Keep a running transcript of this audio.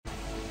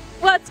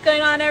What's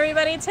going on,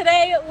 everybody?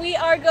 Today we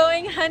are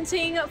going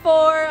hunting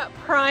for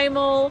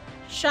Primal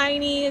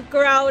shiny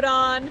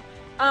Groudon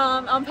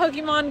on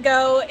Pokemon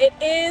Go. It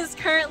is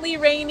currently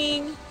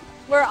raining.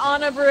 We're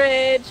on a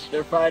bridge.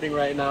 They're fighting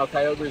right now.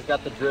 Kyogre's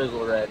got the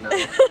drizzle right now.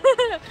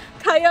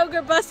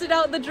 Kyogre busted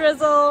out the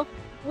drizzle.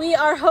 We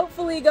are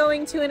hopefully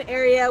going to an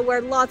area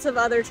where lots of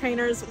other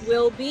trainers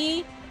will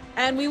be,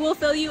 and we will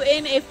fill you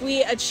in if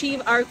we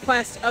achieve our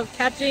quest of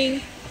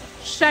catching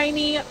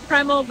shiny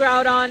Primal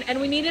Groudon,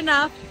 and we need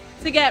enough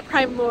to get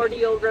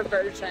Primordial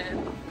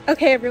Reversion.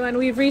 Okay, everyone,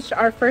 we've reached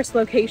our first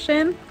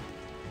location,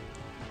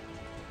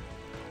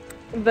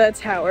 the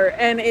tower,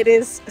 and it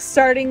is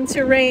starting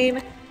to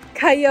rain.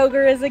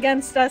 Kyogre is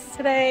against us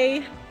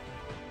today.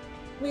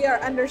 We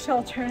are under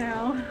shelter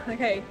now.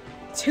 Okay,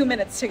 2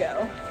 minutes to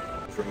go.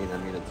 For me,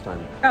 that means it's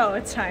time. Oh,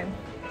 it's time.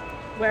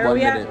 Where are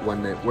we at?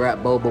 1 minute. We're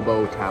at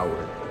Bobo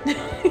Tower.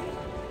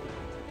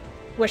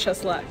 Wish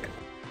us luck.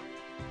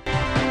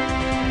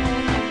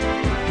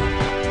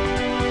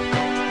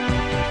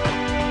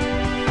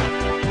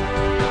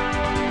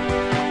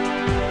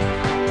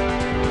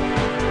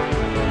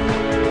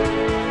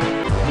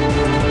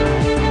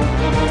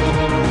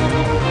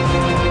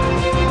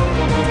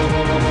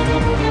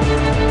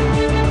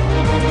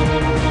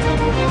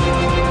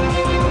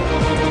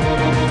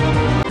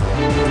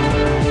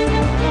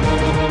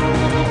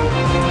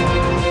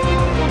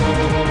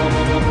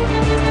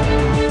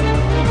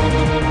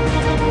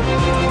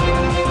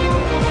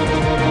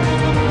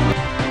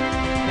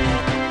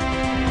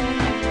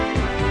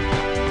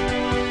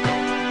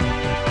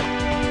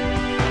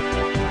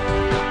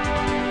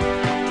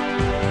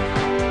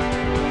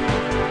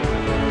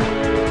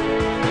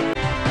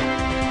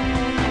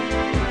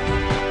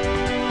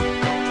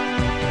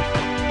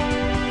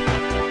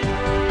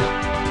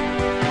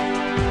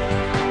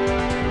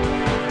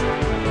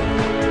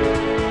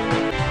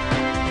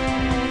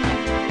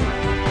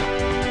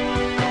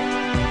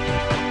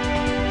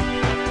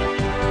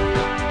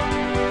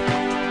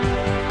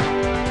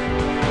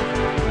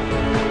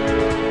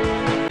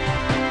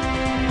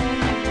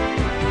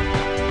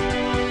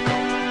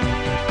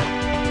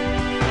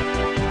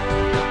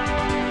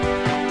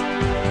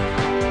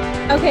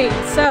 Okay,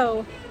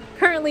 so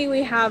currently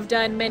we have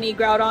done many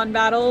Groudon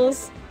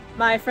battles.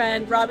 My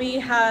friend Robbie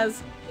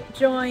has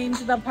joined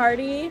the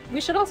party.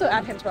 We should also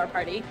add him to our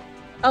party.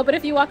 Oh, but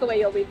if you walk away,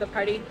 you'll leave the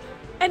party.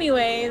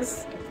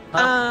 Anyways,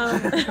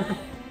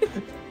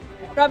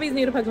 Robbie's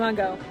new to Pokemon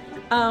Go.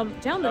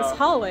 Down this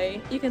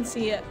hallway, you can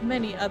see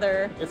many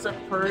other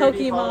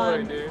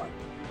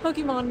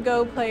Pokemon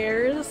Go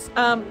players.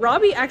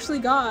 Robbie actually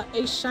got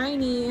a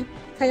shiny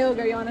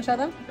Kyogre. You want to show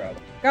them?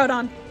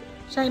 Groudon.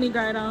 Shiny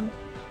Groudon.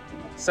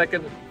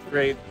 Second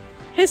raid.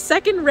 His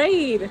second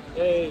raid!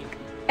 Yay!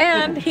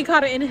 And he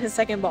caught it in his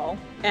second ball.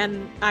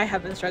 And I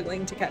have been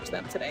struggling to catch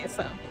them today,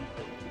 so.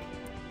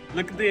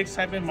 Look at the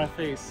excitement in my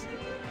face.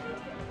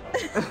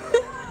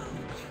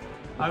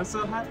 I'm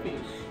so happy.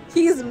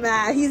 He's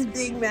mad. He's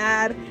big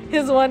mad.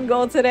 His one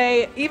goal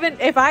today. Even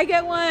if I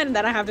get one,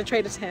 then I have to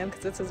trade it to him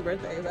because it's his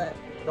birthday, but.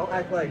 Don't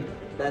act like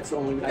that's the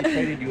only. I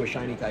traded you a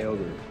shiny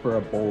Kyogre for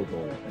a bowl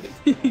goal.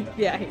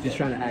 Yeah, he Just did.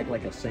 trying to act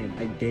like a saint.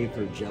 I gave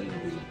her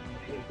Jellybean.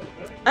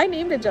 I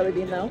named it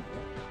Jellybean though.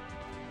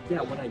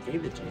 Yeah, when I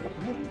gave it to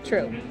you.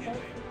 True.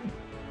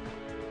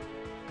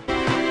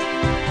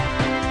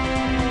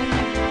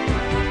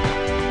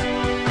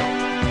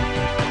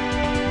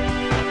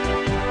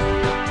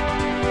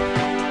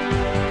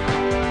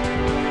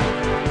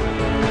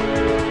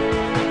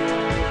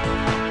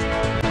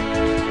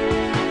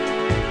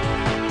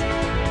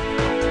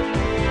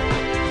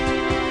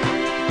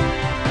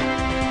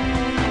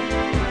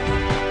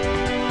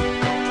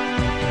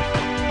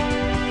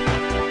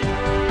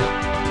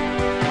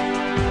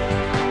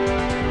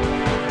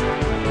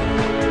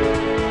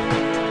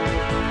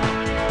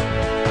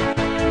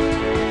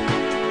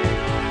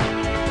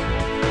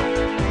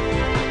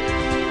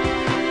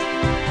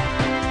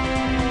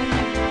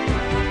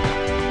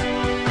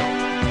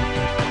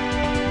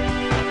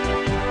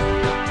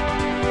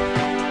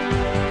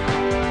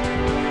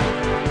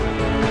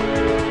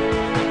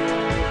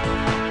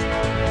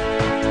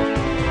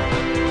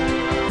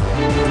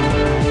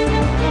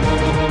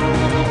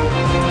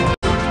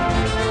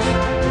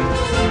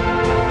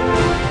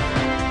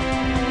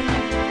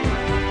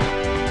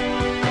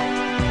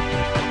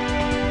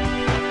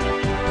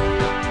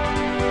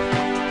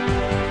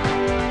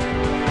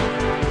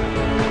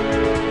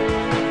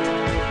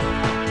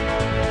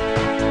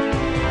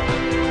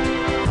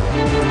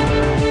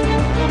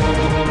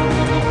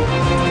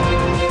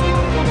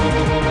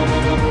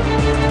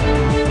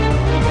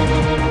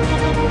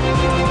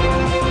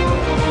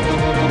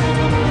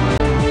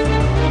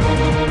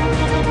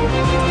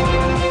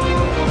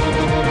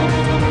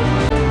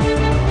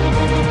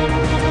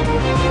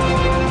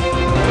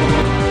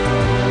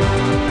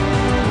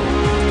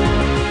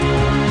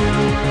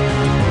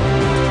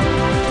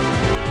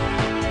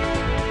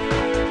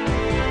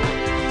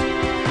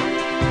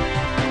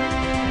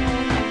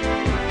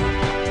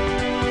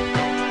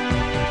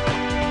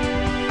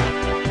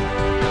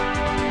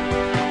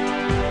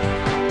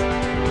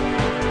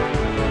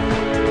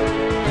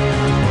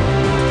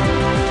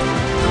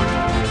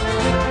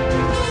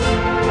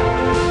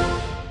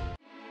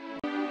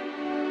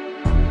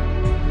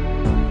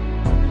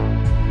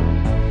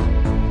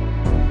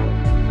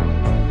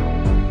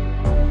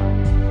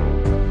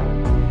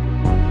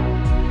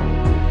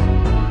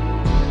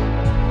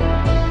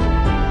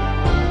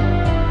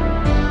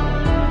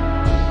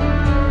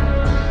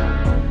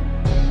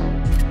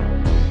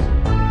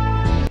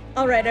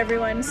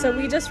 everyone. So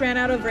we just ran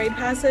out of raid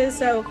passes,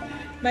 so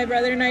my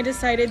brother and I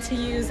decided to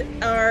use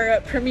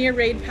our premier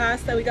raid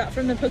pass that we got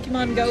from the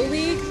Pokemon Go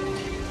League.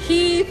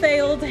 He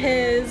failed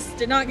his,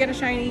 did not get a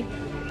shiny,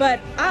 but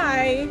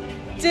I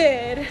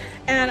did,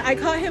 and I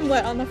caught him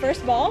on the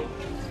first ball.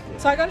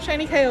 So I got a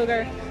shiny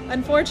Kyogre.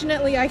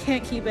 Unfortunately, I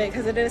can't keep it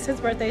because it is his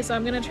birthday, so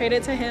I'm gonna trade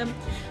it to him.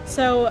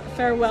 So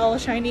farewell,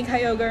 shiny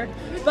Kyogre.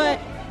 But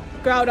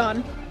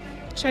Groudon,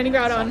 shiny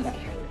Groudon.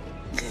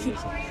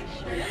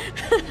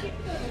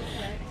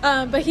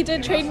 But he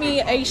did trade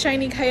me a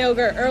shiny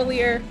Kyogre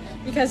earlier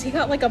because he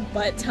got like a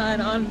butt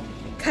ton on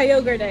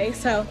Kyogre Day.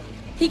 So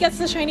he gets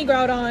the shiny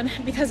Groudon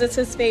because it's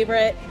his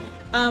favorite.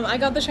 I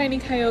got the shiny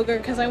Kyogre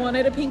because I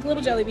wanted a pink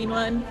little jelly bean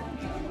one.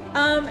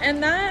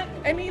 And that,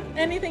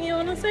 anything you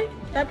want to say?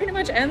 That pretty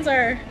much ends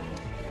our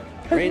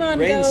Pokemon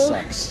Rain Go.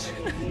 sucks.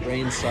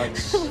 Rain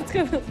sucks. Let's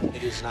go.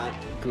 It is not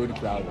good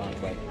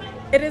Groudon weather.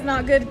 It is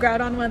not good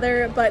Groudon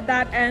weather, but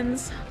that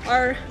ends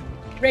our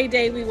raid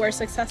day. We were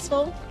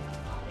successful.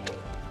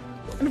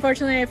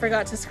 Unfortunately, I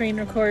forgot to screen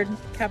record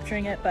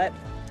capturing it, but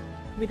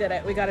we did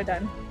it. We got it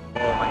done.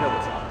 Oh, my hair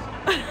looks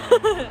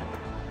awesome.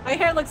 My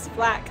hair looks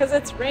flat because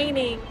it's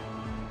raining.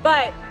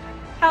 But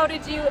how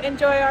did you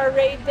enjoy our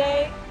raid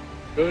day?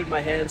 Good,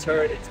 my hands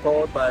hurt, it's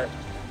cold, but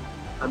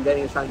I'm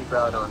getting a shiny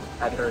Groudon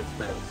at her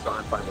expense, so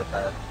I'm fine with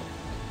that.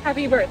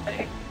 Happy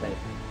birthday.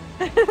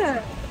 Thank you.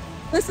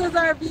 This is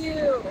our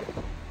view.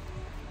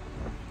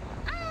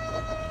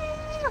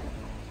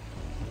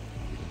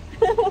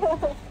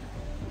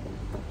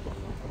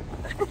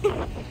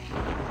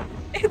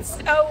 It's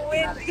so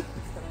windy.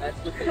 That's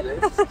what it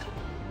is.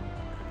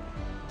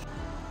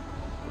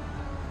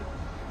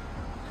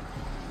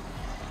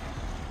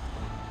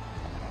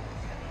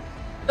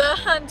 The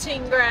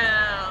hunting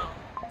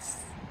grounds.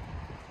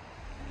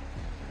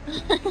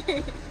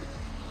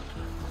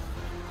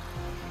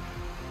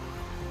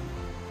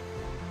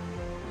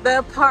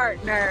 The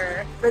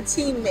partner, the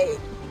teammate.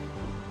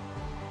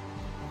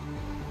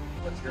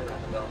 What's your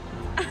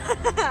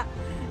roundabout?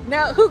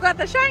 No, who got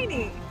the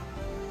shiny?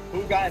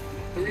 Who got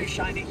 3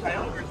 shiny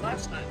Kyogres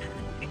last night?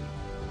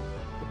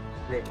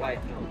 Great white,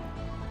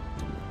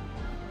 no.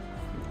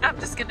 I'm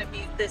just gonna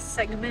mute this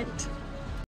segment.